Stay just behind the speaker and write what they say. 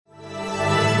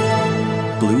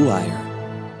Blue Wire.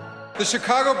 The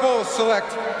Chicago Bulls select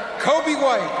Kobe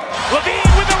White.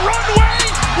 LaVine with a runway,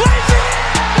 lays it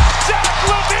in! Zach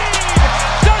LaVine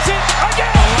does it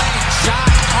again! A lane shot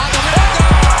on the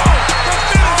window! The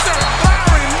finisher,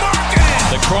 Larry Marketing!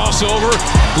 The crossover,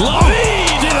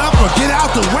 LaVine! Get up or get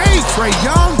out the way, Trae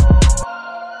Young!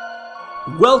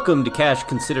 Welcome to Cash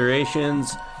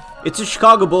Considerations. It's a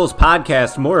Chicago Bulls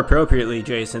podcast, more appropriately,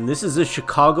 Jason. This is a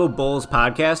Chicago Bulls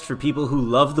podcast for people who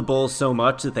love the Bulls so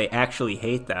much that they actually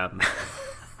hate them.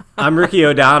 I'm Ricky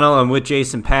O'Donnell. I'm with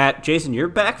Jason Pat. Jason, you're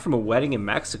back from a wedding in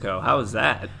Mexico. How was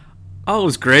that? Oh, it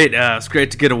was great. It was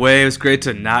great to get away. It was great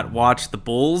to not watch the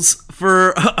Bulls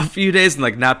for a few days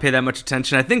and not pay that much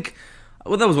attention. I think,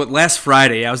 that was last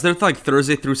Friday. I was there for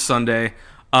Thursday through Sunday.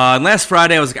 And last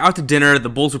Friday I was out to dinner. The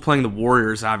Bulls were playing the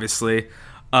Warriors, obviously.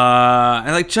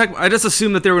 I just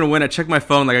assumed that they were going to win. I checked my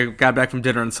phone, I got back from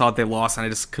dinner and saw that they lost, and I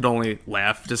just could only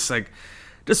laugh. Just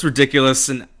ridiculous.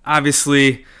 And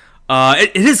obviously,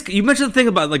 it is. You mentioned the thing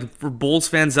about for Bulls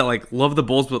fans that love the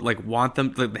Bulls but want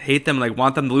them, hate them,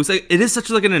 want them to lose. It is such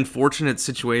an unfortunate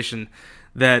situation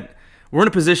that we're in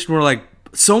a position where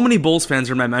so many Bulls fans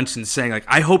are in my mentions saying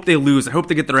I hope they lose. I hope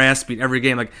they get their ass beat every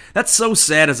game. That's so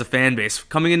sad as a fan base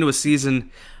coming into a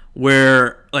season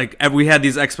where we had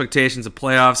these expectations of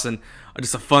playoffs and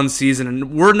just a fun season,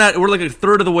 and we're a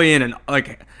third of the way in, and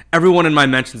everyone in my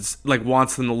mentions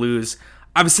wants them to lose.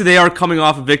 Obviously they are coming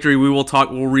off a victory. We'll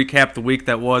recap the week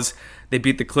that was. They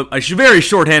beat a very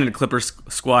shorthanded Clippers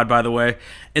squad, by the way,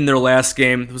 in their last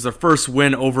game. It was their first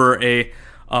win over a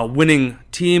winning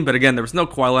team, but again, there was no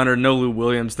Kawhi Leonard, no Lou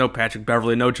Williams, no Patrick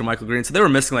Beverley, no JaMychal Green, so they were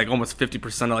missing almost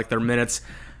 50% of their minutes.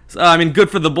 So, good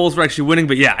for the Bulls for actually winning,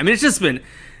 but yeah, it's just been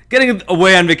getting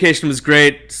away on vacation was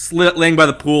great. Laying by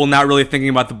the pool, not really thinking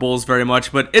about the Bulls very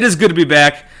much, but it is good to be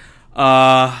back.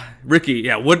 Ricky,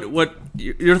 yeah, what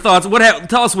your thoughts?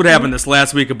 Tell us what happened this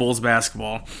last week of Bulls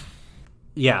basketball.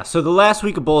 Yeah, so the last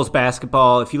week of Bulls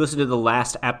basketball, if you listen to the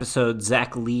last episode,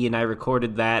 Zach Lee and I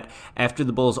recorded that after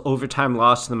the Bulls' overtime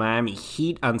loss to the Miami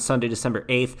Heat on Sunday, December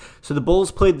 8th. So the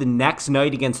Bulls played the next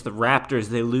night against the Raptors.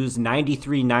 They lose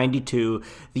 93-92.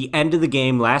 The end of the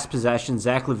game, last possession,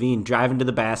 Zach LaVine driving to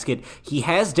the basket. He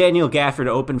has Daniel Gafford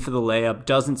open for the layup,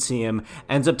 doesn't see him,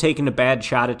 ends up taking a bad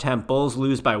shot attempt. Bulls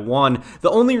lose by 1.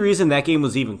 The only reason that game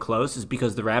was even close is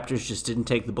because the Raptors just didn't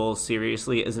take the Bulls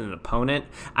seriously as an opponent.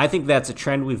 I think that's a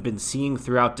trend we've been seeing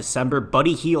throughout December.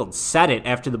 Buddy Hield said it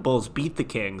after the Bulls beat the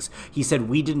Kings. He said,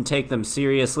 we didn't take them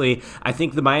seriously. I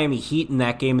think the Miami Heat in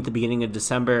that game at the beginning of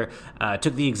December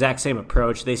took the exact same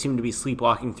approach. They seemed to be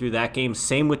sleepwalking through that game.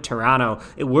 Same with Toronto.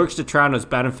 It works to Toronto's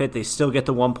benefit. They still get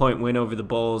the 1-point win over the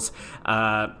Bulls.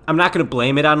 I'm not going to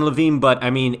blame it on LaVine, but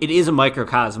it is a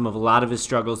microcosm of a lot of his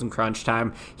struggles in crunch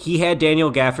time. He had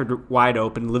Daniel Gafford wide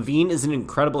open. LaVine is an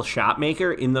incredible shot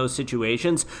maker in those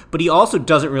situations, but he also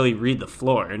doesn't really read the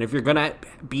floor. And if you're gonna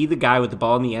be the guy with the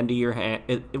ball in the end of your hand,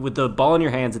 with the ball in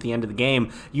your hands at the end of the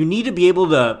game, you need to be able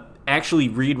to actually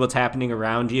read what's happening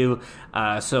around you.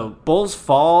 So Bulls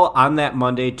fall on that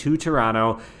Monday to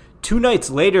Toronto. 2 nights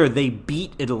later, they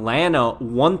beat Atlanta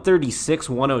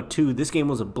 136-102. This game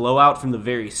was a blowout from the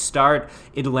very start.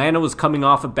 Atlanta was coming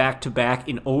off a back-to-back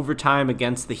in overtime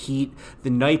against the Heat the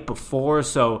night before,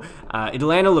 so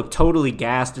Atlanta looked totally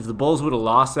gassed. If the Bulls would have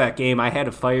lost that game, I had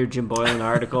a Fire Jim Boylan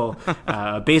article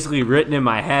basically written in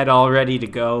my head all ready to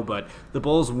go, but the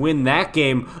Bulls win that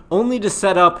game only to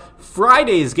set up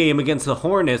Friday's game against the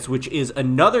Hornets, which is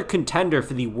another contender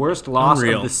for the worst loss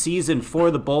of the season for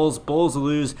the Bulls. Bulls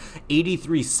lose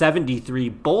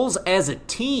 83-73. Bulls as a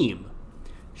team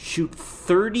shoot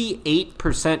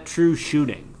 38% true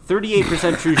shooting.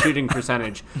 38% true shooting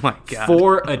percentage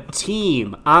for a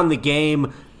team on the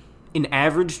game. An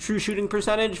average true shooting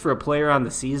percentage for a player on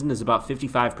the season is about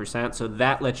 55%, so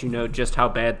that lets you know just how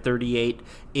bad 38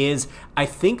 is. I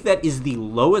think that is the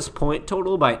lowest point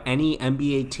total by any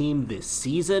NBA team this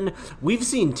season. We've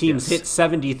seen teams hit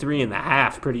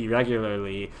 73.5 pretty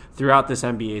regularly throughout this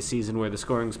NBA season where the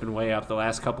scoring's been way up the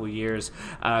last couple of years.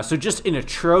 So just an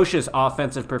atrocious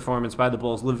offensive performance by the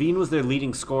Bulls. LaVine was their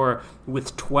leading scorer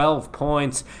with 12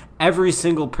 points. Every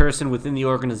single person within the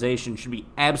organization should be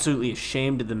absolutely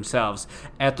ashamed of themselves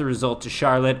at the result to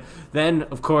Charlotte. Then,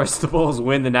 of course, the Bulls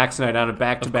win the next night on a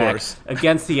back-to-back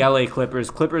against the LA Clippers.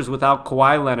 Clippers without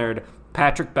Kawhi Leonard,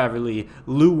 Patrick Beverley,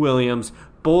 Lou Williams.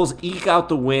 Bulls eke out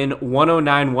the win,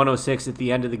 109-106 at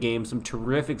the end of the game. Some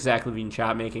terrific Zach LaVine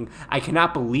shot making. I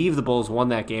cannot believe the Bulls won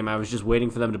that game. I was just waiting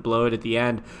for them to blow it at the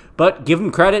end. But give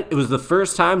them credit. It was the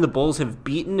first time the Bulls have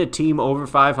beaten a team over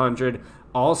 500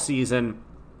 all season.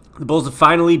 The Bulls have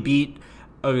finally beat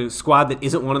a squad that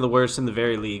isn't one of the worst in the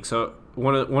very league. So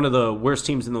one of the worst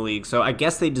teams in the league. So I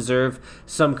guess they deserve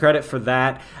some credit for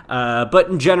that. But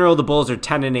in general, the Bulls are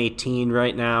 10-18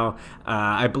 right now.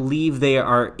 I believe they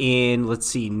are in,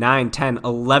 9, 10,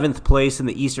 11th place in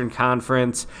the Eastern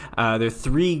Conference. They're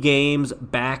 4 games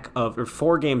back of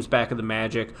the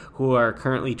Magic, who are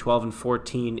currently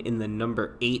 12-14 in the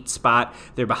number 8 spot.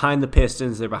 They're behind the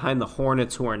Pistons. They're behind the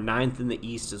Hornets, who are 9th in the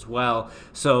East as well.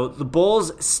 So the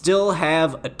Bulls still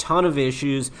have a ton of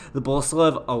issues. The Bulls still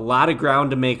have a lot of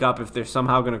ground to make up if they're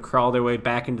somehow going to crawl their way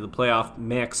back into the playoff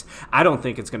mix. I don't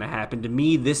think it's going to happen. To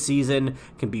me, this season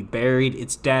can be buried.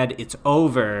 It's dead. It's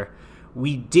over.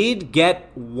 We did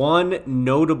get one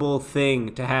notable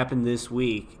thing to happen this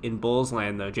week in Bulls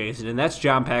land, though, Jason, and that's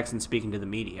John Paxson speaking to the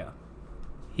media.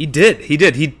 He did.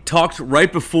 He talked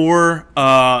right before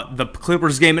the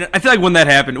Clippers game, and I feel like when that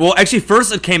happened, well, actually,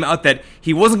 first it came out that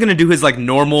he wasn't going to do his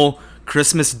normal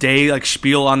Christmas Day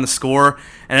spiel on the score,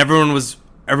 and everyone was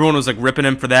ripping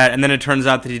him for that. And then it turns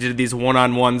out that he did these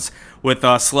one-on-ones with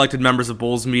selected members of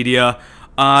Bulls media.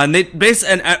 And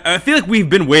I feel like we've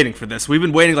been waiting for this. We've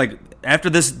been waiting after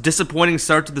this disappointing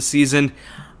start to the season.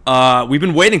 We've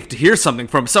been waiting to hear something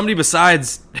from somebody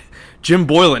besides Jim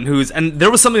Boylen, and there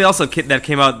was something else that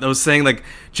came out that was saying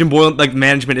Jim Boylen,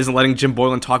 management isn't letting Jim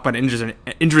Boylen talk about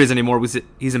injuries anymore because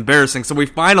he's embarrassing. So we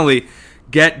finally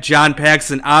get John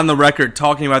Paxson on the record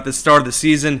talking about the start of the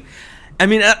season. I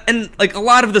mean, and a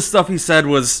lot of the stuff he said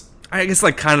was, I guess,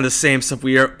 kind of the same stuff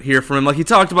we hear from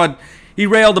him. He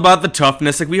railed about the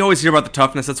toughness. We always hear about the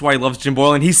toughness. That's why he loves Jim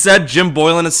Boylen. He said Jim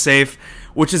Boylen is safe,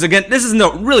 which is, again, this is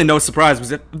really no surprise,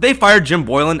 because if they fired Jim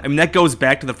Boylen, I mean, that goes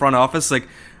back to the front office.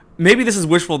 Maybe this is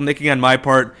wishful thinking on my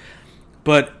part,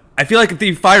 but I feel like if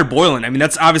they fire Boylen, I mean,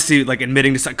 that's obviously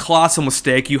admitting just a colossal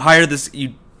mistake. You have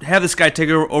this guy take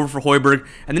over for Hoiberg,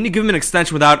 and then you give him an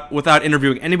extension without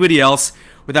interviewing anybody else,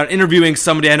 without interviewing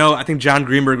somebody. I think John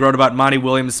Greenberg wrote about Monty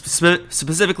Williams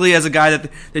specifically as a guy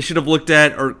that they should have looked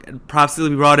at or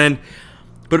possibly brought in.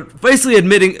 But basically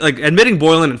admitting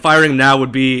Boylen and firing him now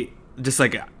would be just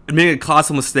admitting a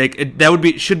colossal mistake.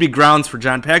 Should be grounds for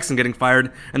John Paxson getting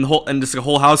fired and just a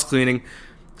whole house cleaning.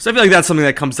 So I feel like that's something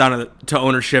that comes down to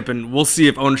ownership, and we'll see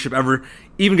if ownership ever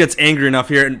even gets angry enough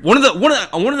here. And one of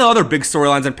the other big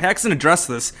storylines, and Paxson addressed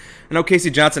this, I know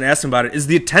Casey Johnson asked him about it, is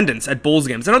the attendance at Bulls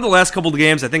games. I know the last couple of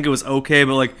games, I think it was okay,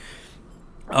 but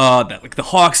the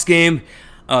Hawks game,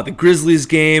 the Grizzlies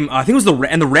game, I think it was the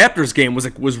Raptors game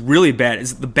was really bad.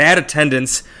 Is the bad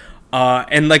attendance,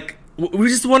 and we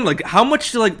just wonder how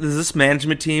much does this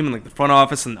management team and the front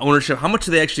office and ownership, how much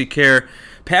do they actually care?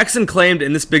 Paxson claimed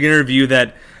in this big interview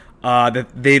that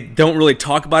they don't really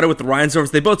talk about it with the Reinsdorfs.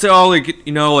 They both say,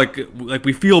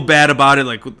 we feel bad about it.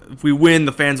 If we win,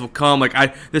 the fans will come.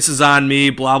 This is on me.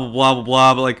 Blah blah blah blah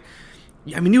blah. But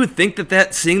I mean, you would think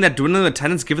that seeing that dwindling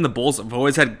attendance, given the Bulls have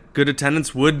always had good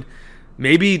attendance, would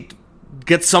maybe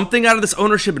get something out of this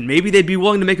ownership, and maybe they'd be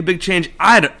willing to make a big change.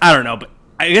 I don't know, but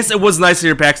I guess it was nice to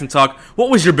hear Paxson talk. What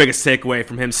was your biggest takeaway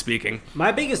from him speaking?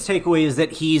 My biggest takeaway is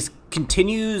that he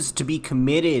continues to be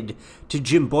committed to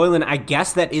Jim Boylen. I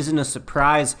guess that isn't a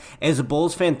surprise. As a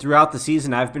Bulls fan throughout the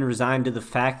season, I've been resigned to the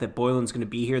fact that Boylen's going to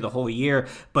be here the whole year.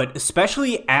 But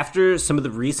especially after some of the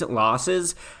recent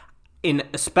losses, and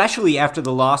especially after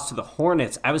the loss to the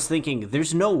Hornets, I was thinking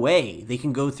there's no way they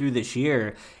can go through this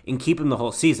year and keep him the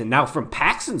whole season. Now, from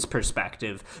Paxson's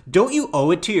perspective, don't you owe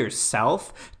it to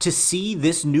yourself to see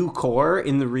this new core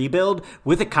in the rebuild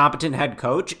with a competent head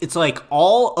coach? It's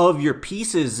all of your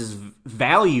pieces'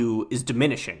 value is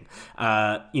diminishing.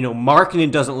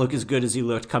 Markkanen doesn't look as good as he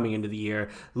looked coming into the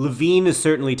year. LaVine has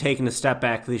certainly taken a step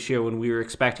back this year when we were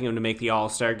expecting him to make the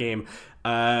All-Star game.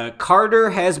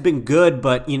 Carter has been good,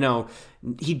 but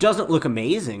he doesn't look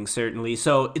amazing, certainly.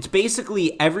 So it's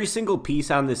basically every single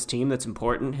piece on this team that's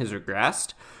important has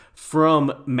regressed.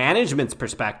 From management's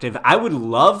perspective, I would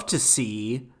love to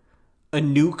see a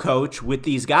new coach with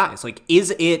these guys.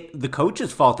 Is it the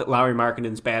coach's fault that Lauri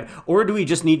Markkanen's bad, or do we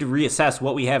just need to reassess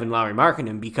what we have in Lauri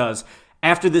Markkanen? Because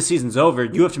after this season's over,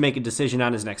 you have to make a decision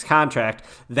on his next contract.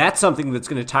 That's something that's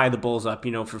going to tie the Bulls up,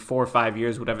 for 4 or 5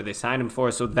 years, whatever they sign him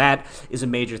for. So that is a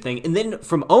major thing. And then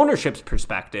from ownership's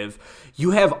perspective,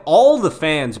 you have all the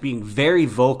fans being very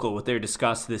vocal with their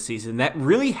disgust this season. That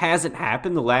really hasn't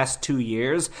happened the last 2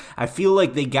 years. I feel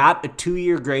like they got a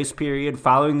 2-year grace period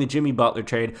following the Jimmy Butler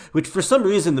trade, which for some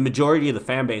reason the majority of the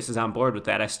fan base is on board with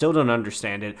that. I still don't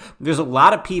understand it. There's a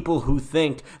lot of people who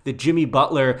think that Jimmy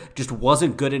Butler just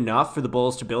wasn't good enough for the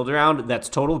Bulls to build around, that's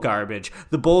total garbage.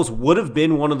 The Bulls would have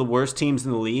been one of the worst teams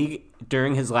in the league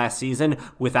during his last season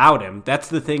without him. That's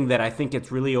the thing that I think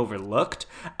gets really overlooked.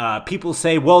 People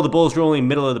say, well, the Bulls were only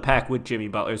middle of the pack with Jimmy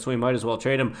Butler, so we might as well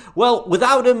trade him. Well,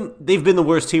 without him, they've been the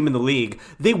worst team in the league.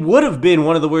 They would have been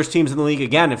one of the worst teams in the league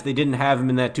again if they didn't have him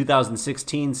in that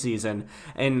 2016 season.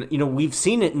 And, we've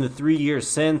seen it in the 3 years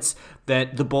since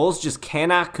that the Bulls just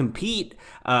cannot compete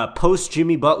post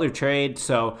Jimmy Butler trade.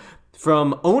 So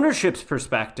from ownership's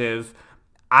perspective,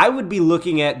 I would be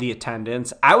looking at the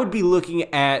attendance. I would be looking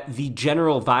at the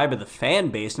general vibe of the fan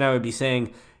base, and I would be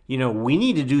saying, we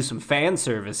need to do some fan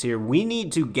service here. We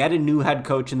need to get a new head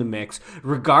coach in the mix.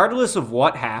 Regardless of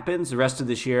what happens the rest of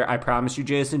this year, I promise you,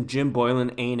 Jason, Jim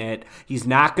Boylen ain't it. He's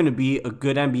not going to be a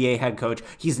good NBA head coach.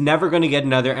 He's never going to get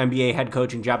another NBA head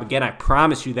coaching job again. I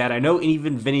promise you that. I know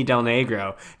even Vinny Del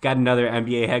Negro got another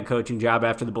NBA head coaching job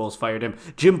after the Bulls fired him.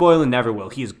 Jim Boylen never will.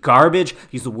 He is garbage.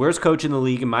 He's the worst coach in the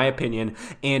league, in my opinion.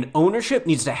 And ownership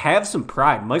needs to have some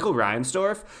pride. Michael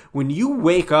Reinsdorf, when you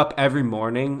wake up every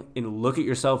morning and look at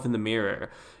yourself in the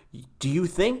mirror, do you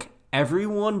think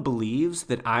everyone believes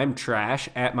that I'm trash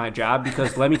at my job?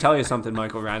 Because let me tell you something,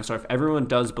 Michael Reinsdorf, everyone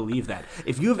does believe that.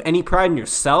 If you have any pride in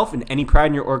yourself and any pride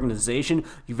in your organization,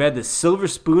 you've had this silver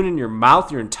spoon in your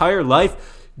mouth your entire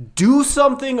life, do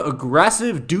something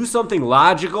aggressive, do something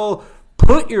logical,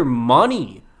 put your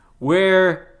money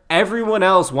where everyone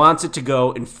else wants it to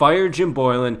go and fire Jim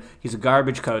Boylen. He's a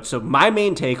garbage coach. So my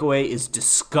main takeaway is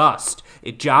disgust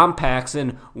at John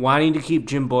Paxson wanting to keep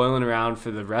Jim Boylen around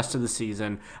for the rest of the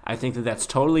season. I think that that's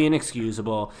totally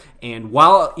inexcusable. And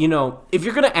while, if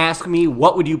you're going to ask me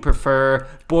what would you prefer,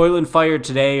 Boylen fired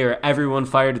today or everyone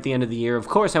fired at the end of the year, of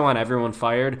course I want everyone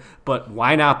fired, but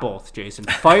why not both, Jason?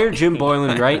 Fire Jim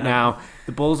Boylen right now.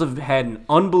 The Bulls have had an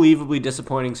unbelievably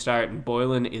disappointing start, and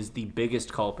Boylen is the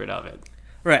biggest culprit of it.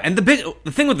 Right, and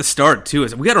the thing with the start too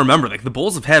is we got to remember, like, the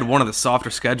Bulls have had one of the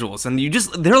softer schedules, and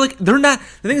they're not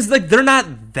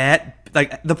that,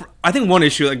 like, I think one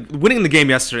issue, like winning the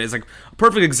game yesterday is like a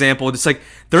perfect example. Just like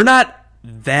they're not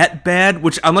that bad,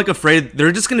 which I'm like afraid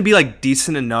they're just going to be like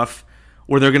decent enough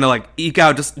where they're going to like eke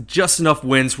out just enough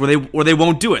wins where they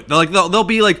won't do it.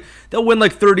 They'll win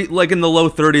like 30, like in the low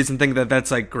 30s, and think that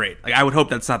that's like great. Like, I would hope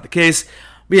that's not the case.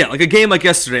 But yeah, like a game like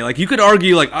yesterday, like you could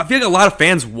argue, like I feel like a lot of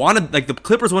fans wanted, like the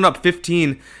Clippers went up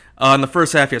 15 in the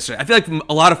first half yesterday. I feel like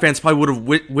a lot of fans probably would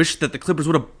have wished that the Clippers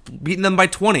would have beaten them by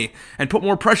 20 and put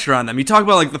more pressure on them. You talk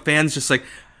about like the fans, just like,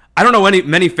 I don't know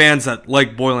many fans that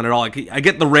like Boylen at all. Like, I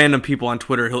get the random people on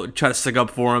Twitter who'll try to stick up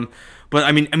for him, but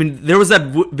I mean, there was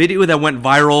that video that went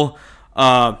viral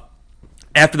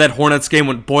after that Hornets game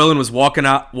when Boylen was walking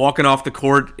off the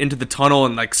court into the tunnel,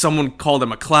 and like someone called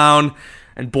him a clown.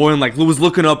 And Boylen like was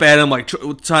looking up at him like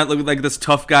trying to look like this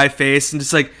tough guy face, and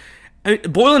just like, I mean,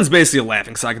 Boylen's basically a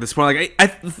laughingstock at this point.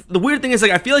 Like, the weird thing is,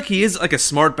 like, I feel like he is like a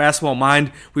smart basketball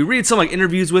mind. We read some like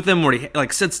interviews with him where he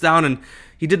like sits down, and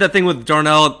he did that thing with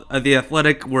Darnell at the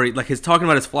Athletic where he like he's talking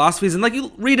about his philosophies, and like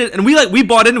you read it, and we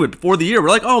bought into it before the year. We're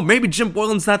like, oh, maybe Jim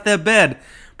Boylen's not that bad,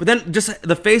 but then just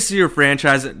the face of your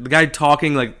franchise, the guy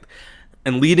talking like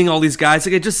and leading all these guys,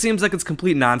 like, it just seems like it's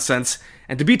complete nonsense.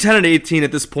 And to be 10-18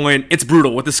 at this point, it's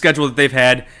brutal with the schedule that they've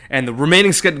had, and the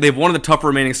remaining schedule. They've one of the tougher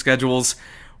remaining schedules.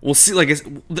 We'll see. Like,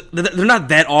 they're not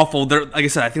that awful. They're, like I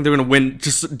said, I think they're going to win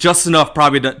just enough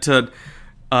probably to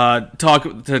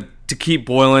keep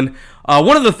Boylen.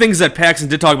 One of the things that Paxson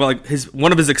did talk about, like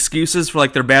one of his excuses for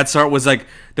like their bad start was like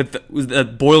that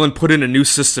Boylen put in a new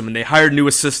system and they hired new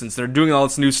assistants. They're doing all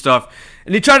this new stuff,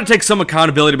 and he tried to take some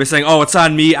accountability by saying, "Oh, it's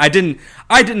on me. I didn't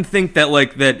think that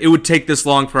like that it would take this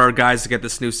long for our guys to get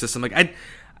this new system." Like,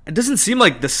 it doesn't seem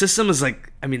like the system is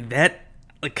like, I mean, that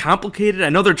like complicated. I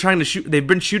know they're trying to shoot. They've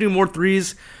been shooting more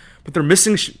threes, but they're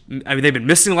missing. They've been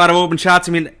missing a lot of open shots.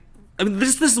 I mean,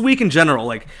 this week in general,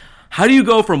 like. How do you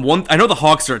go from one? I know the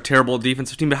Hawks are a terrible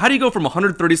defensive team, but how do you go from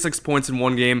 136 points in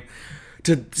one game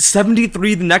to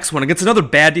 73 the next one against another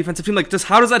bad defensive team? Like, just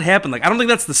how does that happen? Like, I don't think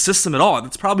that's the system at all.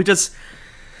 It's probably just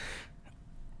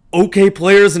okay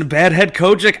players and a bad head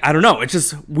coach. Like, I don't know. It's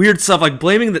just weird stuff. Like,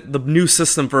 blaming the new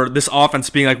system for this offense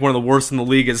being like one of the worst in the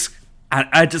league is.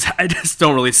 I just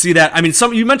don't really see that. I mean,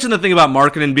 you mentioned the thing about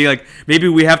marketing being like maybe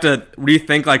we have to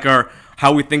rethink like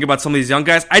how we think about some of these young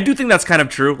guys. I do think that's kind of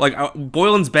true. Like,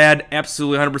 Boylen's bad,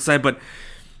 absolutely 100%, but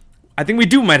I think we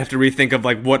might have to rethink of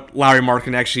like what Lauri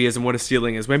Markkanen actually is and what his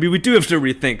ceiling is. Maybe we do have to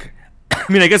rethink.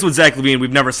 I mean, I guess with Zach LaVine,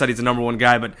 we've never said he's a number one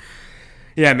guy, but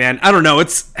yeah, man, I don't know.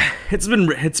 It's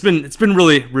been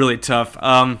really, really tough.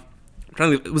 I'm trying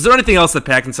Was there anything else that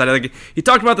Paxson said? Like, he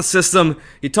talked about the system,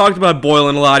 he talked about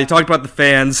Boylen a lot, he talked about the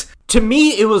fans. To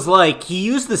me, it was like he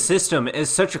used the system as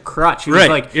such a crutch. He was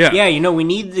like, we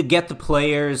need to get the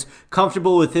players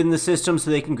comfortable within the system so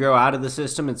they can grow out of the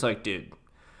system. It's like, dude,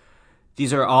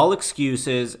 these are all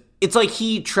excuses. It's like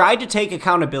he tried to take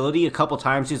accountability a couple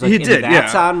times. He's like,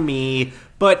 that's on me.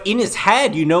 But in his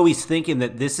head, he's thinking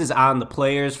that this is on the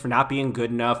players for not being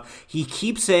good enough. He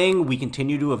keeps saying we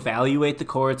continue to evaluate the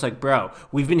core. It's like, bro,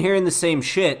 we've been hearing the same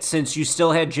shit since you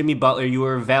still had Jimmy Butler. You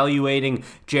were evaluating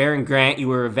Jaren Grant. You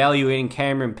were evaluating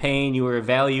Cameron Payne. You were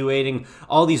evaluating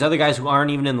all these other guys who aren't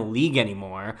even in the league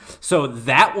anymore. So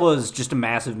that was just a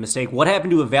massive mistake. What happened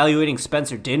to evaluating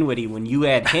Spencer Dinwiddie when you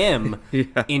had him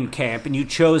in camp and you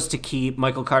chose to keep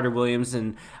Michael Carter-Williams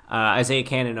and Isaiah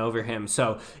Cannon over him?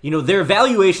 So, their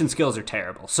evaluation skills are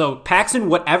terrible. So, Paxson,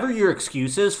 whatever your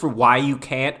excuse is for why you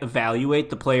can't evaluate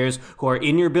the players who are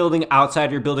in your building,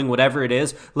 outside your building, whatever it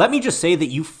is, let me just say that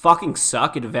you fucking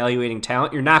suck at evaluating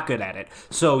talent. You're not good at it.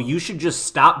 So, you should just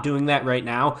stop doing that right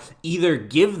now. Either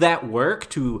give that work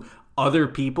to other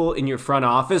people in your front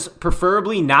office,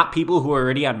 preferably not people who are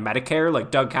already on Medicare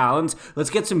like Doug Collins. Let's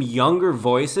get some younger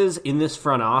voices in this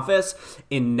front office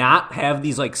and not have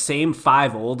these like same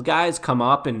 5 old guys come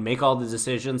up and make all the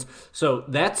decisions. So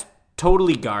that's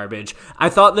totally garbage. I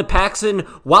thought that Paxson,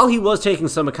 while he was taking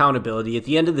some accountability, at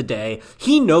the end of the day,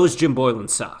 he knows Jim Boylen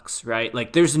sucks, right?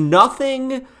 Like there's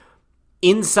nothing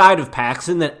inside of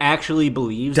Paxson that actually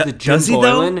believes that Jim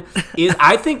Boylen is.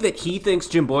 I think that he thinks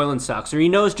Jim Boylen sucks, or he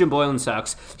knows Jim Boylen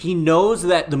sucks. He knows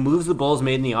that the moves the Bulls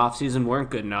made in the offseason weren't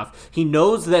good enough. He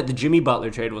knows that the Jimmy Butler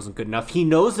trade wasn't good enough. He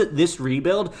knows that this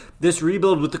rebuild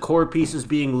with the core pieces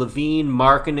being Levine,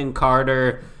 Markkanen,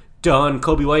 Carter, Dunn,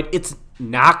 Kobe White, it's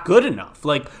not good enough.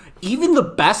 Like, even the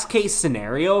best case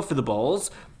scenario for the Bulls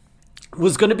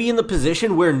was going to be in the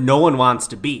position where no one wants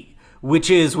to be,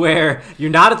 which is where you're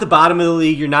not at the bottom of the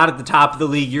league, you're not at the top of the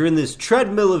league, you're in this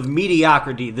treadmill of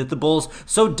mediocrity that the Bulls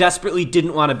so desperately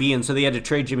didn't want to be in, so they had to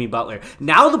trade Jimmy Butler.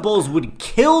 Now the Bulls would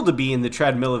kill to be in the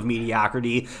treadmill of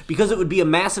mediocrity because it would be a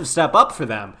massive step up for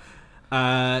them.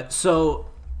 So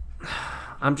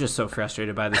I'm just so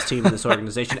frustrated by this team and this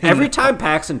organization. Every time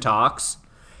Paxson talks,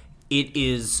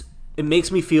 it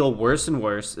makes me feel worse and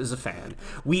worse as a fan.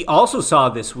 We also saw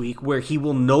this week where he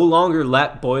will no longer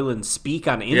let Boylen speak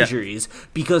on injuries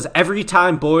because every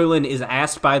time Boylen is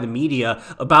asked by the media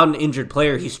about an injured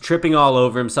player, he's tripping all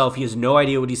over himself. He has no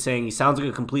idea what he's saying. He sounds like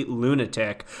a complete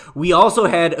lunatic. We also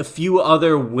had a few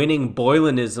other winning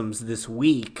Boylenisms this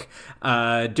week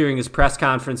during his press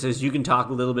conferences. You can talk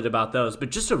a little bit about those, but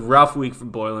just a rough week for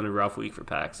Boylen, a rough week for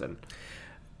Paxson.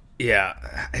 Yeah,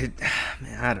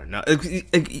 I don't know.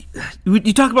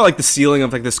 You talk about like the ceiling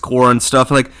of like this core and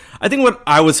stuff. Like, I think what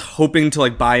I was hoping to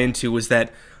like buy into was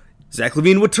that Zach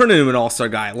LaVine would turn into an all-star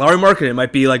guy. Lauri Markkanen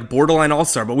might be like borderline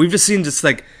all-star, but we've just seen just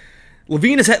like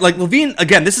Levine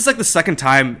again. This is like the second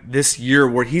time this year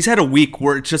where he's had a week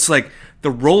where it's just like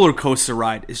the roller coaster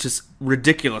ride is just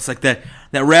ridiculous. Like that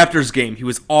Raptors game, he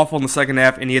was awful in the second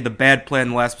half and he had the bad play in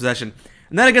the last possession.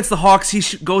 And then against the Hawks, he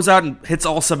goes out and hits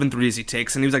all 7 threes he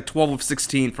takes, and he was like 12 of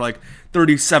 16 for like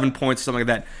 37 points, something like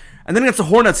that. And then against the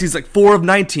Hornets, he's like 4 of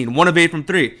 19, 1 of 8 from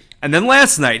 3. And then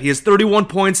last night, he has 31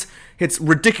 points, hits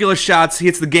ridiculous shots, he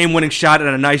hits the game-winning shot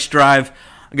on a nice drive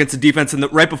against the defense. And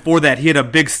right before that, he had a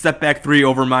big step-back 3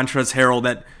 over Montrezl Harrell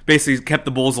that basically kept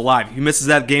the Bulls alive. He misses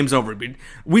that, game's over.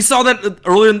 We saw that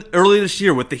earlier this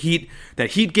year with the Heat,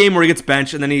 that Heat game where he gets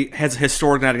benched and then he has a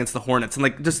historic night against the Hornets. And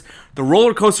like just the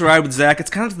roller coaster ride with Zach, it's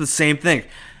kind of the same thing.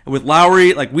 And with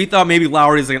Lowry, like we thought maybe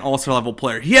Lowry is like an all-star level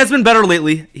player. He has been better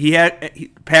lately.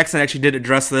 Paxson actually did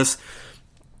address this,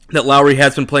 that Lowry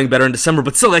has been playing better in December,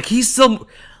 but still, like he still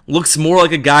looks more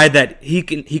like a guy that he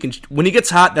can when he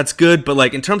gets hot, that's good. But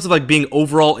like in terms of like being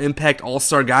overall impact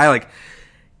all-star guy, like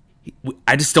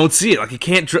I just don't see it. Like he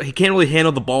can't really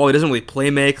handle the ball. He doesn't really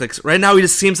play make. Like right now, he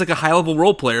just seems like a high level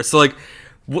role player. So like,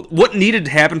 what needed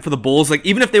to happen for the Bulls? Like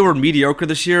even if they were mediocre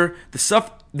this year, the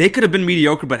stuff they could have been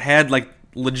mediocre, but had like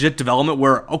legit development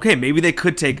where okay, maybe they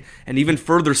could take an even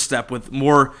further step with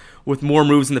more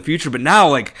moves in the future. But now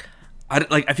like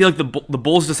I feel like the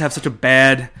Bulls just have such a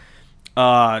bad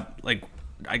like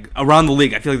around the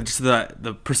league. I feel like just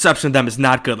the perception of them is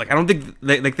not good. Like I don't think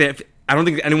I don't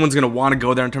think anyone's going to want to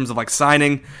go there in terms of like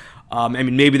signing. I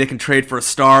mean, maybe they can trade for a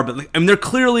star, but like, I mean, they're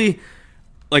clearly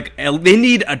like they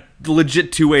need a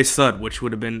legit two-way stud, which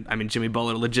would have been, I mean, Jimmy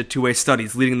Butler, legit two-way stud.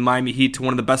 He's leading the Miami Heat to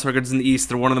one of the best records in the East.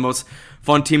 They're one of the most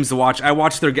fun teams to watch. I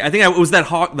watched their. I think it was the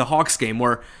Hawks game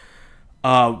where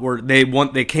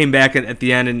they came back at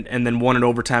the end and then won in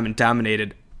overtime and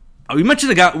dominated. We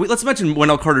mentioned a guy. Let's mention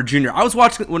Wendell Carter Jr.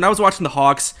 When I was watching the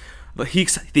Hawks. the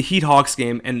Heat Hawks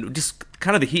game and just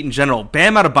kind of the Heat in general,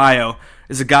 Bam Adebayo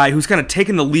is a guy who's kind of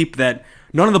taken the leap that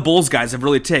none of the Bulls guys have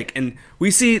really taken. And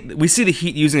we see the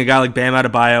Heat using a guy like Bam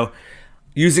Adebayo,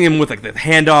 using him with like the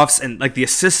handoffs and like the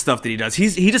assist stuff that he does.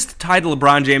 He just tied to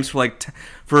LeBron James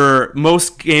for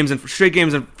most games and for straight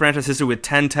games in franchise history with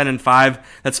 10, 10, and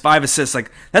 5. That's 5 assists.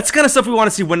 Like that's kind of stuff we want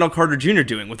to see Wendell Carter Jr.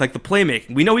 doing with like the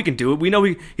playmaking. We know he can do it. We know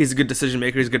he's a good decision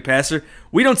maker. He's a good passer.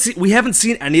 We haven't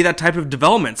seen any of that type of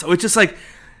development. So it's just like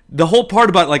the whole part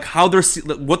about like how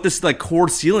what this like core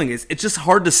ceiling is. It's just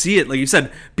hard to see it. Like you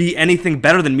said, be anything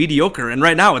better than mediocre. And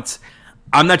right now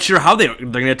I'm not sure how they're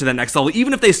going to get to that next level,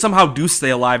 even if they somehow do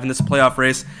stay alive in this playoff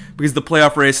race, because the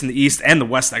playoff race in the East and the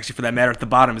West, actually, for that matter, at the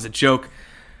bottom is a joke.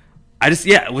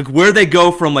 Like where they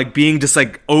go from like being just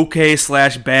like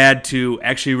okay/bad to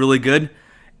actually really good,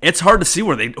 it's hard to see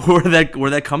where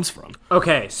that comes from.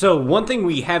 Okay, so one thing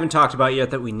we haven't talked about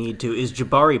yet that we need to is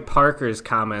Jabari Parker's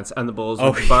comments on the Bulls.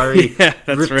 Jabari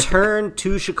returned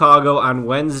to Chicago on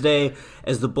Wednesday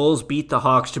as the Bulls beat the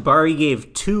Hawks. Jabari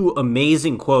gave 2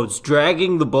 amazing quotes,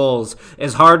 dragging the Bulls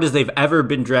as hard as they've ever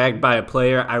been dragged by a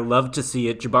player. I love to see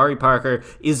it. Jabari Parker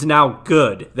is now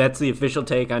good. That's the official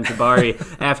take on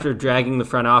Jabari after dragging the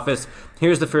front office.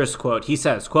 Here's the first quote. He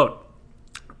says, quote,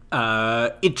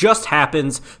 it just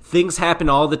happens. Things happen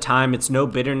all the time. It's no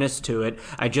bitterness to it.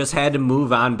 I just had to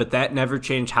move on, but that never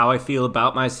changed how I feel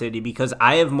about my city because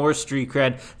I have more street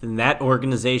cred than that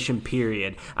organization,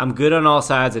 period. I'm good on all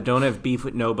sides. I don't have beef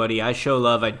with nobody. I show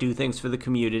love. I do things for the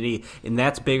community, and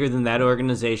that's bigger than that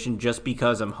organization just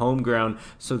because I'm homegrown.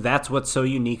 So that's what's so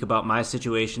unique about my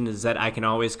situation is that I can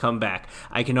always come back.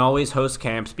 I can always host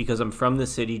camps because I'm from the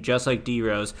city, just like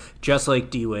D-Rose, just like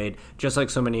D-Wade, just like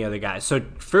so many other guys. So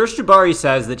first, Jabari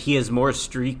says that he has more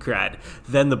street cred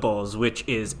than the Bulls, which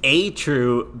is A,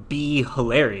 true, B,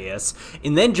 hilarious.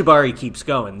 And then Jabari keeps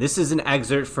going. This is an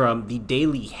excerpt from the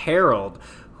Daily Herald,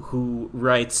 who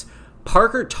writes,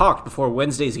 Parker talked before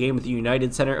Wednesday's game with the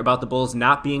United Center about the Bulls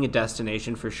not being a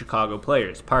destination for Chicago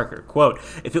players. Parker, quote,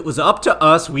 if it was up to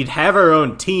us, we'd have our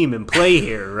own team and play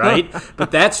here, right?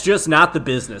 But that's just not the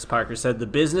business, Parker said. The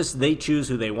business, they choose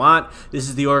who they want. This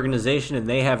is the organization, and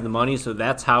they have the money, so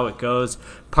that's how it goes.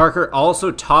 Parker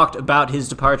also talked about his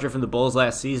departure from the Bulls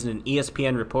last season. An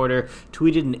ESPN reporter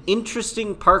tweeted an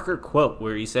interesting Parker quote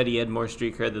where he said he had more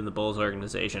street cred than the Bulls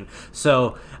organization.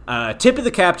 So, tip of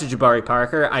the cap to Jabari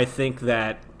Parker. I think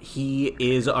that he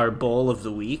is our Bull of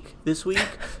the week this week.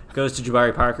 Goes to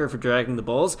Jabari Parker for dragging the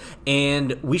Bulls.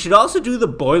 And we should also do the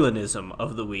Boylanism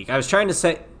of the week. I was trying to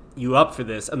set you up for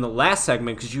this in the last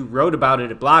segment because you wrote about it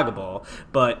at Bloggable.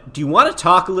 But do you want to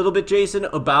talk a little bit, Jason,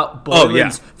 about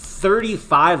Boylan's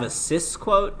 35 assists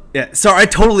quote? Yeah, sorry, I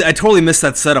totally missed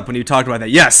that setup when you talked about that.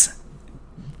 Yes.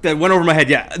 That went over my head.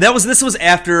 Yeah, this was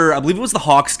after, I believe it was the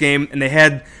Hawks game, and they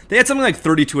had something like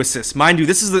 32 assists. Mind you,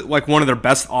 this is like one of their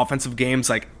best offensive games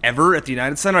like ever at the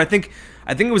United Center. I think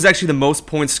it was actually the most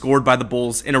points scored by the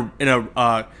Bulls in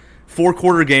a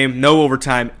 4-quarter game, no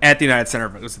overtime at the United Center.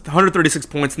 It was 136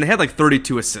 points, and they had like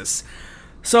 32 assists.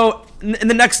 So in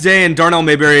the next day, in Darnell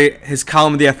Mayberry, his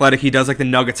column in The Athletic, he does like the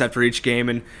nuggets after each game,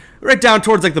 and right down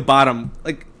towards like the bottom,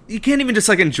 like you can't even just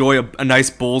like enjoy a nice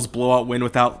Bulls blowout win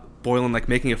without Boylan like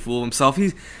making a fool of himself.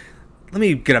 Let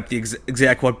me get up the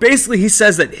exact quote. Basically, he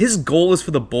says that his goal is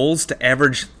for the Bulls to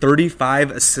average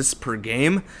 35 assists per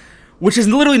game, which has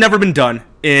literally never been done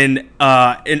in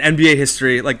NBA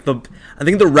history. Like I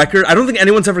think the record, I don't think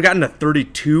anyone's ever gotten to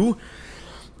 32.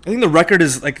 I think the record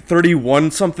is like 31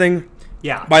 something.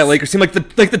 Yeah, by a Lakers team, like the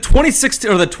 2016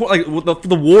 or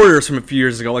the Warriors from a few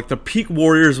years ago, like the peak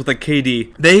Warriors with like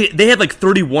KD, they had like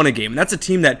 31 a game, and that's a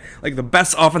team that like the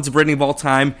best offensive rating of all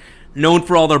time, known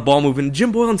for all their ball movement.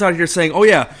 Jim Boylan's out here saying, "Oh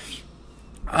yeah,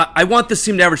 I want this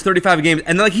team to average 35 a game,"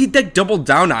 and like he doubled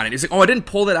down on it. He's like, "Oh, I didn't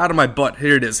pull that out of my butt.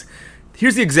 Here it is.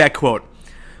 Here's the exact quote.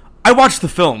 I watched the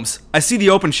films. I see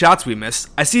the open shots we missed.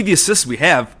 I see the assists we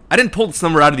have. I didn't pull this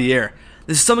number out of the air.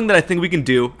 This is something that I think we can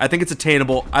do. I think it's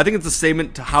attainable. I think it's a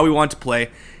statement to how we want to play.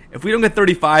 If we don't get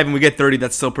 35 and we get 30,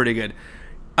 that's still pretty good."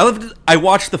 I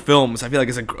watched the films. I feel like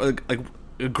it's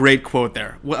a great quote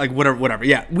there. Like whatever.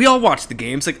 Yeah, we all watch the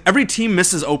games. Like every team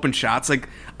misses open shots. Like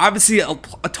obviously a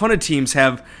ton of teams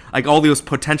have like all those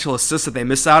potential assists that they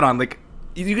miss out on. Like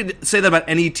you could say that about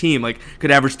any team. Like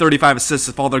could average 35 assists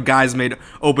if all their guys made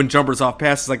open jumpers off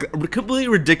passes. Like a completely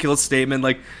ridiculous statement.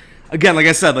 Like. Again, like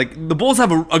I said, like the Bulls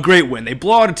have a great win. They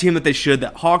blow out a team that they should.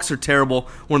 That Hawks are terrible,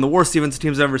 one of the worst defensive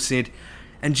teams I've ever seen.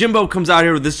 And Jimbo comes out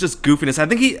here with this just goofiness.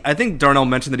 I think Darnell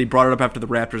mentioned that he brought it up after the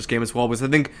Raptors game as well, because I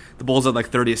think the Bulls had like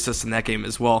 30 assists in that game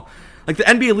as well. Like the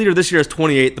NBA leader this year is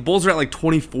 28. The Bulls are at like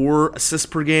 24 assists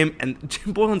per game, and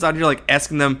Jim Boylan's out here like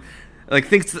asking them, like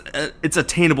thinks it's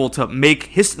attainable to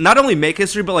not only make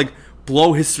history, but like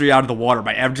blow history out of the water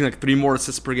by averaging like 3 more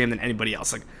assists per game than anybody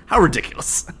else. Like, how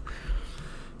ridiculous.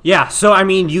 Yeah, so I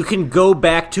mean, you can go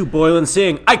back to Boylen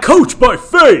saying, "I coach by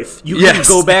faith." You can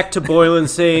go back to Boylen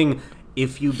saying,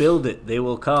 "If you build it, they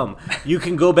will come." You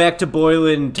can go back to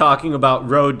Boylen talking about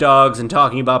road dogs and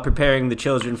talking about preparing the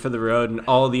children for the road and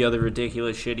all the other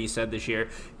ridiculous shit he said this year.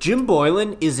 Jim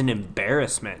Boylen is an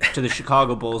embarrassment to the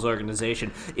Chicago Bulls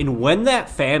organization. And when that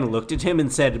fan looked at him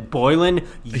and said, "Boylen,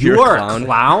 you are a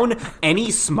clown.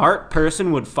 Any smart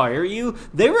person would fire you,"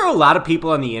 there were a lot of people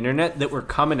on the internet that were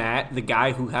coming at the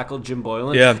guy who heckled Jim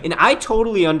Boylen. Yeah. And I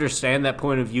totally understand that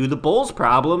point of view. The Bulls'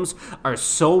 problems are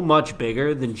so much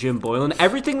bigger than Jim Boylen.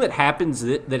 Everything that happens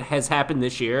that has happened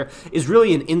this year is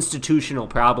really an institutional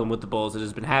problem with the Bulls that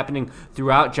has been happening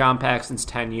throughout John Paxson's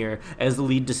tenure as the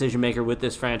lead decision maker with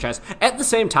this franchise. At the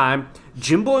same time,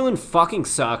 Jim Boylen fucking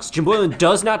sucks. Jim Boylen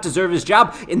does not deserve his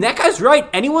job, and that guy's right.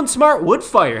 Anyone smart would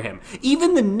fire him.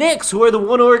 Even the Knicks, who are the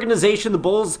one organization the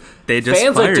Bulls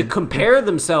fans like to compare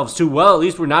themselves to, well, at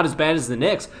least we're not as bad as the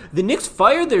Knicks. The Knicks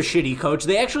fired their shitty coach.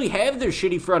 They actually have their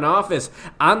shitty front office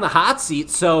on the hot seat,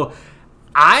 so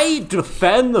I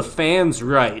defend the fans'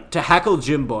 right to heckle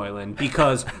Jim Boylen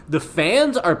because the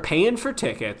fans are paying for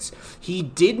tickets. He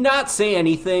did not say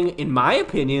anything, in my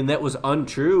opinion, that was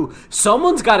untrue.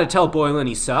 Someone's got to tell Boylen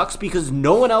he sucks because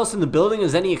no one else in the building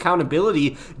has any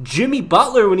accountability. Jimmy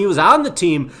Butler, when he was on the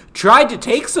team, tried to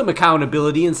take some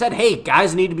accountability and said, "Hey,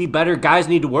 guys need to be better. Guys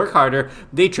need to work harder."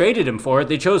 They traded him for it.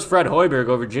 They chose Fred Hoiberg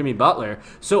over Jimmy Butler.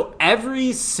 So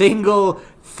every single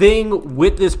thing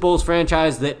with this Bulls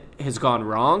franchise that has gone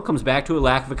wrong comes back to a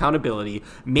lack of accountability.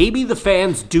 Maybe the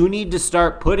fans do need to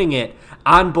start putting it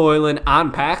on Boylen, on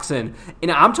Paxson,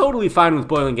 and I'm totally fine with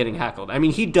Boylen getting heckled. I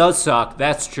mean, he does suck,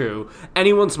 that's true.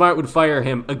 Anyone smart would fire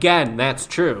him, again, that's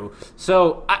true.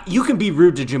 So you can be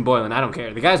rude to Jim Boylen, I don't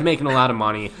care. The guy's making a lot of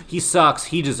money. He sucks,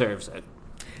 he deserves it.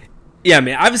 Yeah, I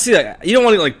mean, obviously, like, you don't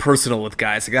want to get, like, personal with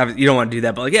guys. Like, you don't want to do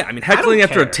that. But, like, yeah, I mean, heckling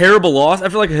after a terrible loss,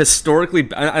 after, like, a historically,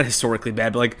 not historically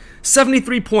bad, but, like,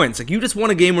 73 points. Like, you just won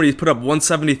a game where you put up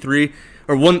 173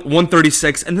 or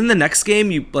 136, and then the next game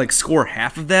you, like, score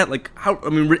half of that. Like, how, I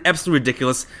mean, absolutely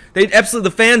ridiculous.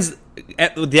 The fans,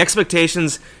 with the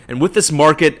expectations and with this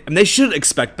market, and they should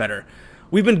expect better.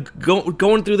 We've been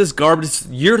going through this garbage. It's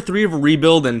year 3 of a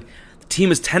rebuild, and the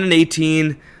team is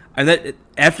 10-18. And that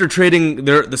after trading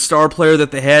the star player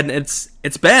that they had,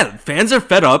 it's bad. Fans are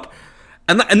fed up,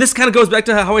 and this kind of goes back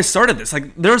to how I started this.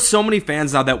 Like, there are so many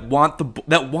fans now that want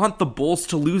the Bulls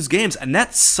to lose games, and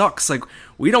that sucks. Like,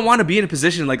 we don't want to be in a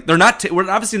position like they're not. We're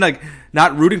obviously like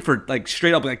not rooting for like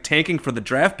straight up like tanking for the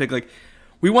draft pick. Like,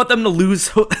 we want them to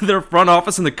lose so their front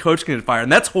office and the coach can get fired,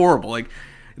 and that's horrible. Like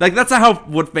that's not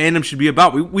what fandom should be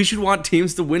about. We should want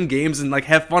teams to win games and like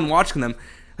have fun watching them.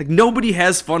 Like, nobody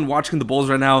has fun watching the Bulls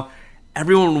right now.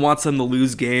 Everyone wants them to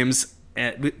lose games,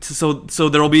 so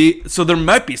there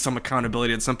might be some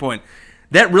accountability at some point.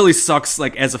 That really sucks.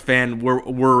 Like, as a fan,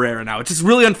 we're rare now. It's just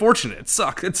really unfortunate. It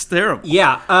sucks. It's terrible.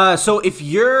 Yeah. So if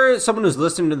you're someone who's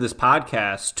listening to this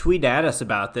podcast, tweet at us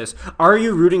about this. Are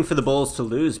you rooting for the Bulls to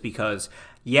lose? Because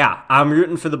yeah, I'm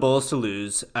rooting for the Bulls to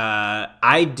lose.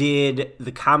 I did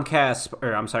the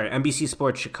NBC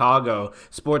Sports Chicago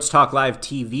Sports Talk Live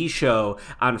TV show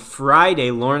on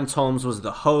Friday. Lawrence Holmes was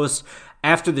the host.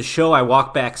 After the show, I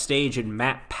walked backstage, and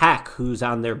Matt Peck, who's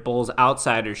on their Bulls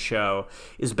Outsiders show,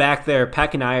 is back there.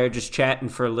 Peck and I are just chatting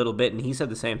for a little bit, and he said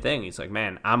the same thing. He's like,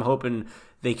 "Man, I'm hoping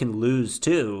they can lose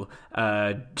too.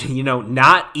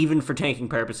 Not even for tanking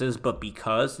purposes, but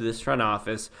because this front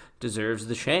office deserves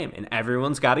the shame, and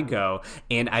everyone's got to go."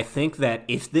 And I think that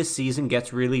if this season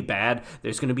gets really bad,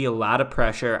 there's going to be a lot of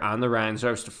pressure on the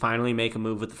Reinsdorfs to finally make a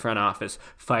move with the front office.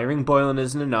 Firing Boylen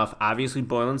isn't enough. Obviously,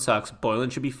 Boylen sucks.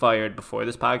 Boylen should be fired before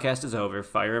this podcast is over.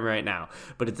 Fire him right now.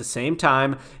 But at the same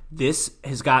time, this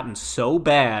has gotten so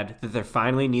bad that there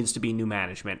finally needs to be new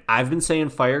management. I've been saying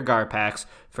fire Garpax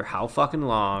for how fucking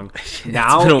long?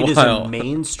 Now it is a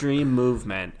mainstream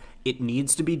movement. It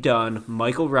needs to be done.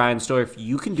 Michael Reinsdorf,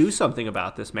 you can do something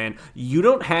about this, man. You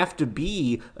don't have to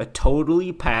be a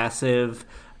totally passive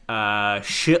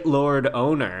shitlord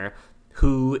owner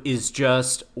who is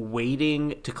just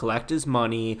waiting to collect his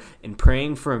money and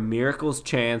praying for a miracle's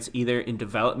chance, either in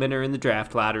development or in the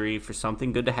draft lottery, for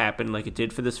something good to happen like it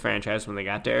did for this franchise when they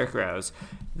got Derrick Rose.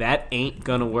 That ain't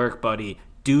gonna work, buddy.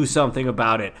 Do something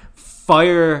about it.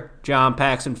 Fire John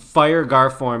Paxson, fire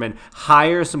Gar Forman,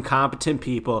 hire some competent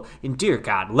people, and dear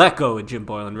God, let go of Jim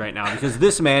Boylen right now, because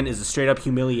this man is a straight-up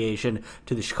humiliation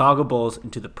to the Chicago Bulls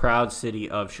and to the proud city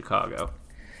of Chicago.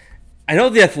 I know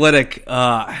The Athletic,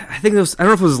 I think it was, I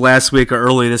don't know if it was last week or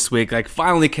early this week, like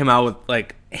finally came out with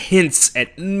like hints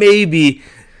at maybe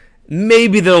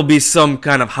there'll be some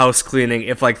kind of house cleaning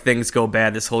if like things go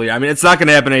bad this whole year. I mean, it's not going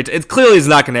to happen. It clearly is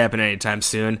not going to happen anytime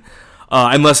soon,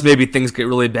 unless maybe things get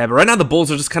really bad. But right now the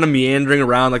Bulls are just kind of meandering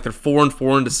around. Like they're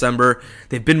 4-4 in December.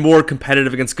 They've been more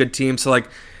competitive against good teams. So like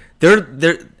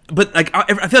but like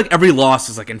I feel like every loss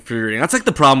is like infuriating. That's like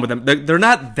the problem with them. They're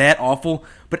not that awful,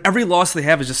 but every loss they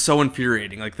have is just so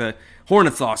infuriating. Like the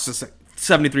Hornets lost just like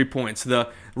 73 points. The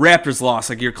Raptors lost.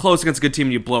 Like you're close against a good team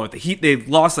and you blow it. The Heat, they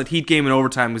lost that Heat game in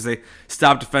overtime because they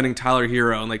stopped defending Tyler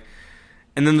Hero and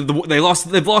then they've lost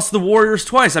to the Warriors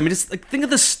twice. I mean, just like think of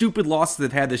the stupid losses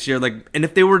they've had this year. Like, and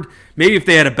if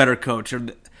they had a better coach or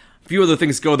a few other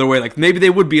things go their way, like maybe they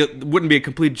wouldn't be a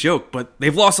complete joke. But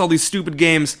they've lost all these stupid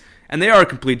games. And they are a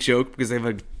complete joke because they have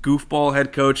a goofball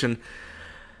head coach, and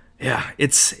yeah,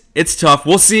 it's tough.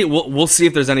 We'll see. We'll see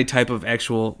if there's any type of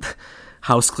actual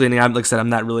house cleaning. Like I said,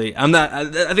 I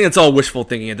think it's all wishful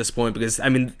thinking at this point because I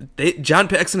mean, John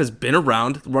Paxson has been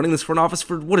around running this front office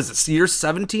for what is this year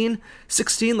 17,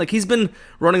 16? Like he's been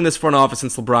running this front office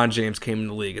since LeBron James came in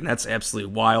the league, and that's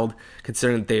absolutely wild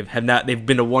considering that they've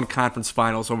been to one conference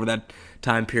finals over that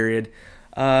time period.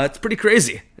 It's pretty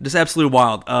crazy. Just absolutely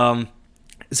wild.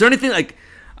 Is there anything like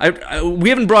we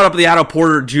haven't brought up the Otto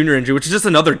Porter Jr. injury, which is just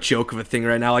another joke of a thing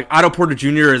right now. Like Otto Porter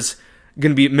Jr. is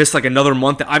going to be missed like another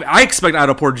month. I expect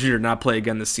Otto Porter Jr. to not play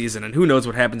again this season, and who knows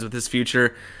what happens with his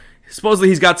future. Supposedly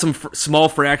he's got some small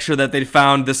fracture that they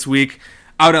found this week,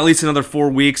 out at least another 4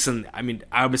 weeks, and I mean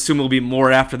I would assume it'll be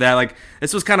more after that. Like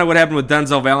this was kind of what happened with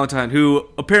Denzel Valentine, who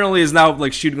apparently is now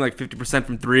like shooting like 50%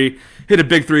 from three. Hit a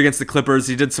big three against the Clippers.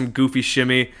 He did some goofy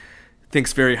shimmy.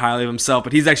 Thinks very highly of himself,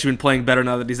 but he's actually been playing better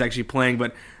now that he's actually playing.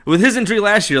 But with his injury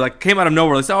last year, like came out of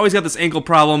nowhere. Like, oh, he's got this ankle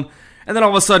problem, and then all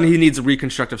of a sudden he needs a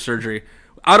reconstructive surgery.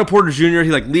 Otto Porter Jr., he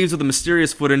like leaves with a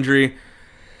mysterious foot injury.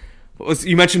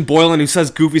 You mentioned Boylan, who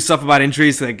says goofy stuff about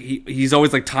injuries. Like he's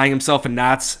always like tying himself in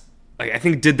knots. Like I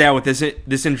think did that with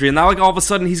this injury, and now like all of a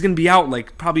sudden he's gonna be out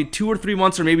like probably 2 or 3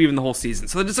 months, or maybe even the whole season.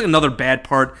 So that's just like another bad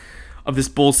part of this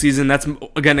Bulls season. That's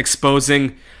again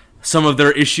exposing some of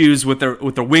their issues with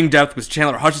their wing depth, because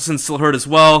Chandler Hutchinson's still hurt as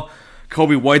well.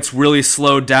 Kobe White's really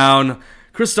slowed down.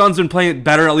 Chris Dunn's been playing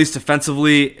better, at least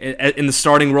defensively, in the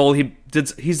starting role.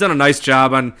 He's done a nice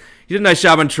job on. He did a nice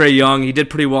job on Trae Young. He did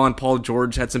pretty well on Paul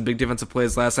George. Had some big defensive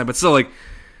plays last night, but still, like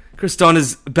Chris Dunn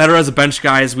is better as a bench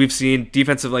guy, as we've seen.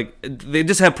 Defensive, like they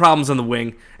just have problems on the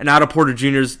wing, and Otto Porter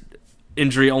Jr.'s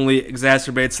injury only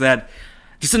exacerbates that.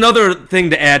 Just another thing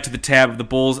to add to the tab of the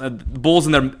Bulls. The Bulls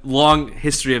and their long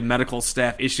history of medical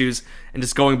staff issues and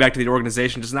just going back to the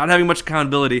organization, just not having much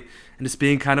accountability and just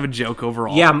being kind of a joke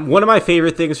overall. Yeah, one of my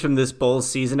favorite things from this Bulls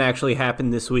season actually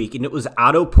happened this week, and it was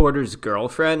Otto Porter's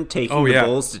girlfriend taking the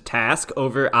Bulls to task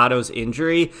over Otto's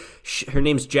injury. Her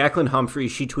name's Jacqueline Humphrey.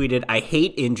 She tweeted, "I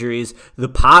hate injuries. The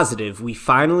positive, we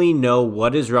finally know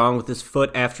what is wrong with his foot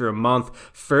after a month.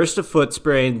 First a foot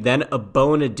sprain, then a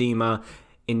bone edema,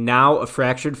 and now a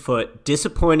fractured foot.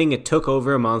 Disappointing it took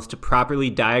over a month to properly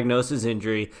diagnose his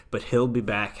injury, but he'll be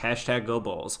back. Hashtag go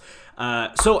Bulls."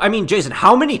 So, I mean, Jason,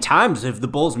 how many times have the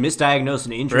Bulls misdiagnosed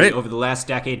an injury over the last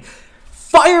decade?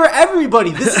 Fire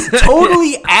everybody! This is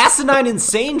totally asinine,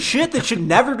 insane shit that should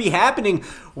never be happening.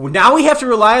 Now we have to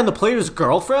rely on the players'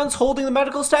 girlfriends holding the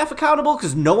medical staff accountable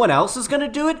because no one else is going to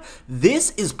do it?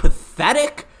 This is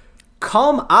pathetic.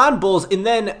 Come on, Bulls. And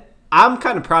then I'm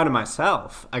kind of proud of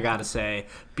myself, I gotta say,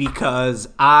 because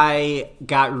I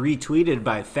got retweeted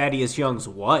by Thaddeus Young's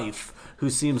wife, who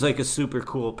seems like a super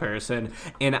cool person,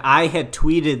 and I had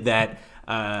tweeted that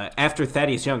after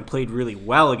Thaddeus Young played really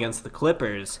well against the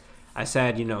Clippers, I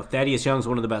said, Thaddeus Young's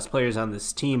one of the best players on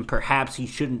this team. Perhaps he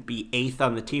shouldn't be 8th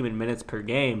on the team in minutes per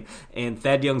game. And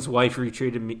Thad Young's wife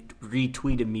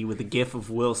retweeted me with a gif of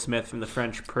Will Smith from The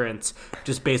French Prince,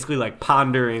 just basically like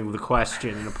pondering the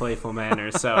question in a playful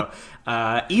manner. So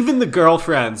even the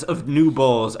girlfriends of new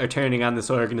Bulls are turning on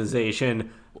this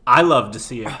organization. I love to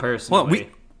see it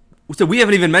personally. Well, we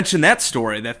haven't even mentioned that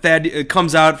story that Thad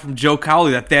comes out from Joe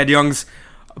Cowley that Thad Young's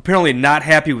apparently not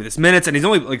happy with his minutes, and he's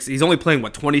only playing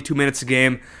 22 minutes a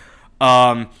game,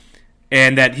 and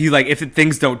that he if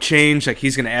things don't change,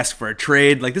 he's gonna ask for a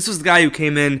trade. This was the guy who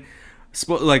came in,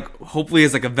 hopefully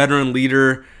as a veteran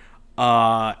leader,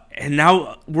 and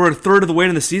now we're a third of the way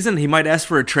in the season. He might ask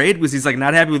for a trade because he's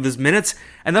not happy with his minutes,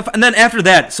 and then after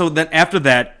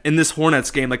that, in this Hornets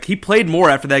game, he played more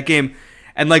after that game.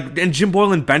 And Jim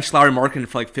Boylan benched Lauri Markkanen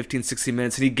for 15, 16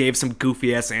 minutes, and he gave some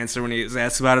goofy ass answer when he was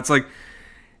asked about it.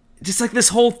 It's this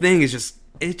whole thing is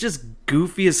just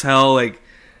goofy as hell.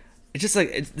 it's just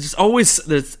like there's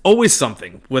always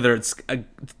something. Whether it's a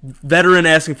veteran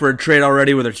asking for a trade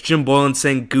already, whether it's Jim Boylan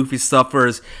saying goofy stuff or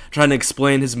is trying to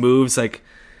explain his moves, like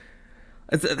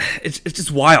it's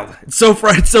just wild. It's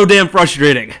so damn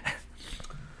frustrating.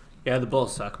 Yeah, the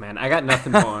Bulls suck, man. I got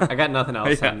nothing more. I got nothing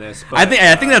else on this. But,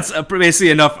 I think that's basically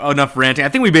enough ranting. I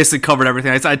think we basically covered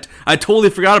everything. I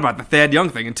totally forgot about the Thad Young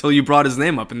thing until you brought his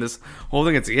name up in this whole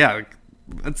thing.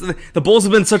 The Bulls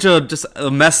have been such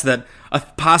a mess that a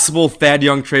possible Thad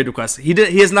Young trade request. He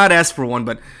has not asked for one,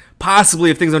 but possibly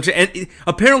if things don't change. And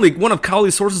apparently, one of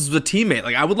Cowley's sources was a teammate.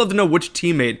 Like, I would love to know which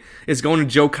teammate is going to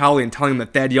Joe Cowley and telling him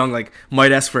that Thad Young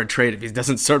might ask for a trade if he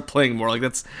doesn't start playing more. Like,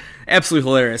 that's absolutely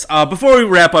hilarious. Before we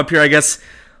wrap up here, I guess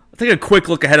I'll take a quick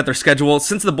look ahead at their schedule.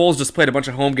 Since the Bulls just played a bunch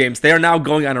of home games, they are now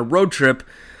going on a road trip.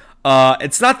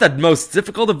 It's not the most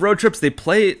difficult of road trips. They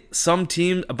play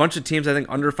a bunch of teams, I think,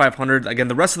 under 500. Again,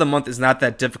 the rest of the month is not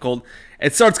that difficult.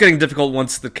 It starts getting difficult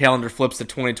once the calendar flips to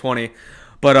 2020.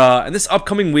 But in this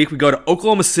upcoming week, we go to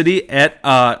Oklahoma City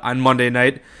on Monday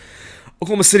night.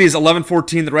 Oklahoma City is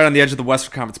 11-14. They're right on the edge of the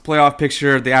Western Conference playoff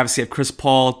picture. They obviously have Chris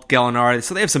Paul, Gallinari,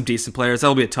 so they have some decent players.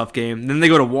 That'll be a tough game. Then they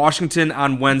go to Washington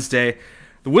on Wednesday.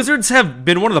 The Wizards have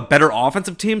been one of the better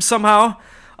offensive teams somehow,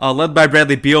 led by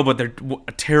Bradley Beal, but they're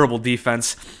a terrible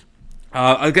defense.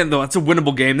 Again, though, it's a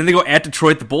winnable game. Then they go at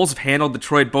Detroit. The Bulls have handled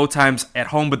Detroit both times at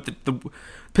home, but the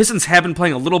Pistons have been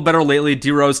playing a little better lately.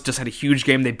 D Rose just had a huge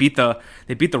game. They beat the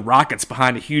Rockets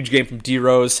behind a huge game from D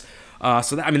Rose.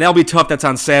 That'll be tough. That's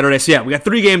on Saturday. So yeah, we got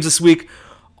 3 games this week,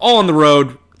 all on the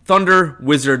road. Thunder,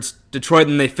 Wizards, Detroit,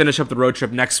 and they finish up the road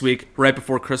trip next week, right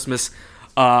before Christmas,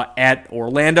 at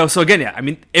Orlando. So again, yeah,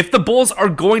 if the Bulls are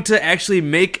going to actually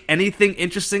make anything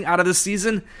interesting out of this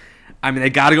season,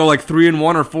 they got to go 3-1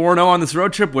 or 4-0 on this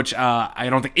road trip, which I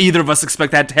don't think either of us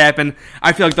expect that to happen.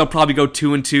 I feel like they'll probably go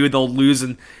 2-2. They'll lose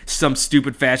in some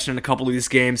stupid fashion in a couple of these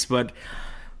games, but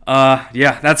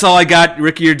yeah, that's all I got.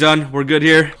 Ricky, you're done. We're good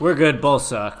here. We're good. Bulls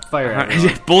suck. Fire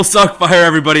everyone. Bulls suck. Fire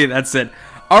everybody. That's it.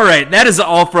 All right, that is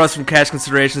all for us from Cash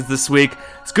Considerations this week.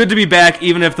 It's good to be back,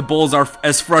 even if the Bulls are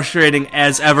as frustrating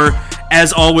as ever.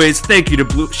 As always, thank you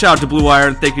to shout out to Blue Wire,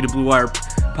 and thank you to Blue Wire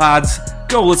Pods.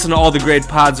 Go listen to all the great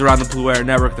pods around the Blue Wire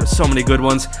Network. There's so many good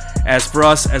ones. As for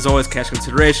us, as always, Cash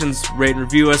Considerations. Rate and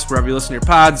review us wherever you listen to your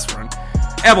pods. We're on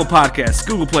Apple Podcasts,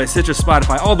 Google Play, Stitcher,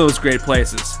 Spotify, all those great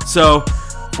places. So,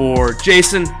 for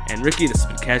Jason and Ricky, this has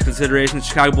been Cash Considerations,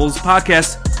 Chicago Bulls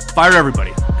podcast. Fire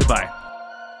everybody. Goodbye.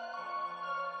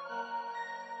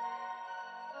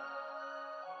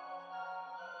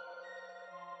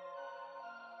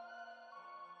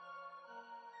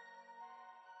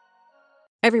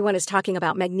 Everyone is talking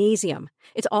about magnesium.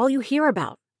 It's all you hear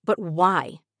about. But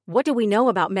why? What do we know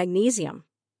about magnesium?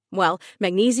 Well,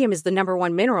 magnesium is the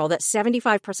 #1 mineral that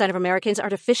 75% of Americans are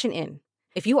deficient in.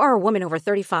 If you are a woman over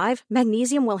 35,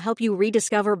 magnesium will help you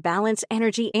rediscover balance,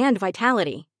 energy, and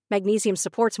vitality. Magnesium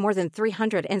supports more than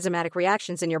 300 enzymatic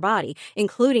reactions in your body,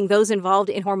 including those involved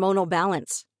in hormonal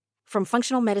balance. From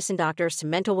functional medicine doctors to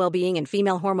mental well-being and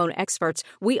female hormone experts,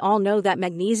 we all know that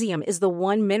magnesium is the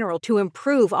one mineral to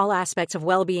improve all aspects of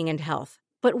well-being and health.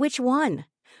 But which one?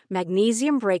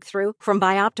 Magnesium Breakthrough from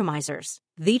Bioptimizers,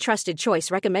 the trusted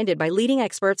choice recommended by leading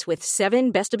experts with 7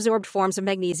 best-absorbed forms of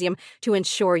magnesium to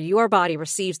ensure your body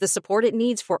receives the support it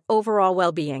needs for overall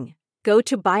well-being. Go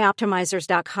to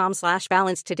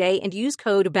bioptimizers.com/balance today and use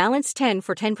code BALANCE10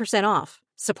 for 10% off.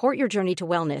 Support your journey to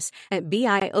wellness at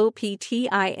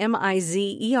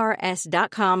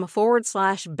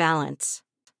bioptimizers.com/balance.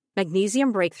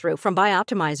 Magnesium Breakthrough from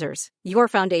Bioptimizers, your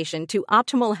foundation to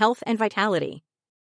optimal health and vitality.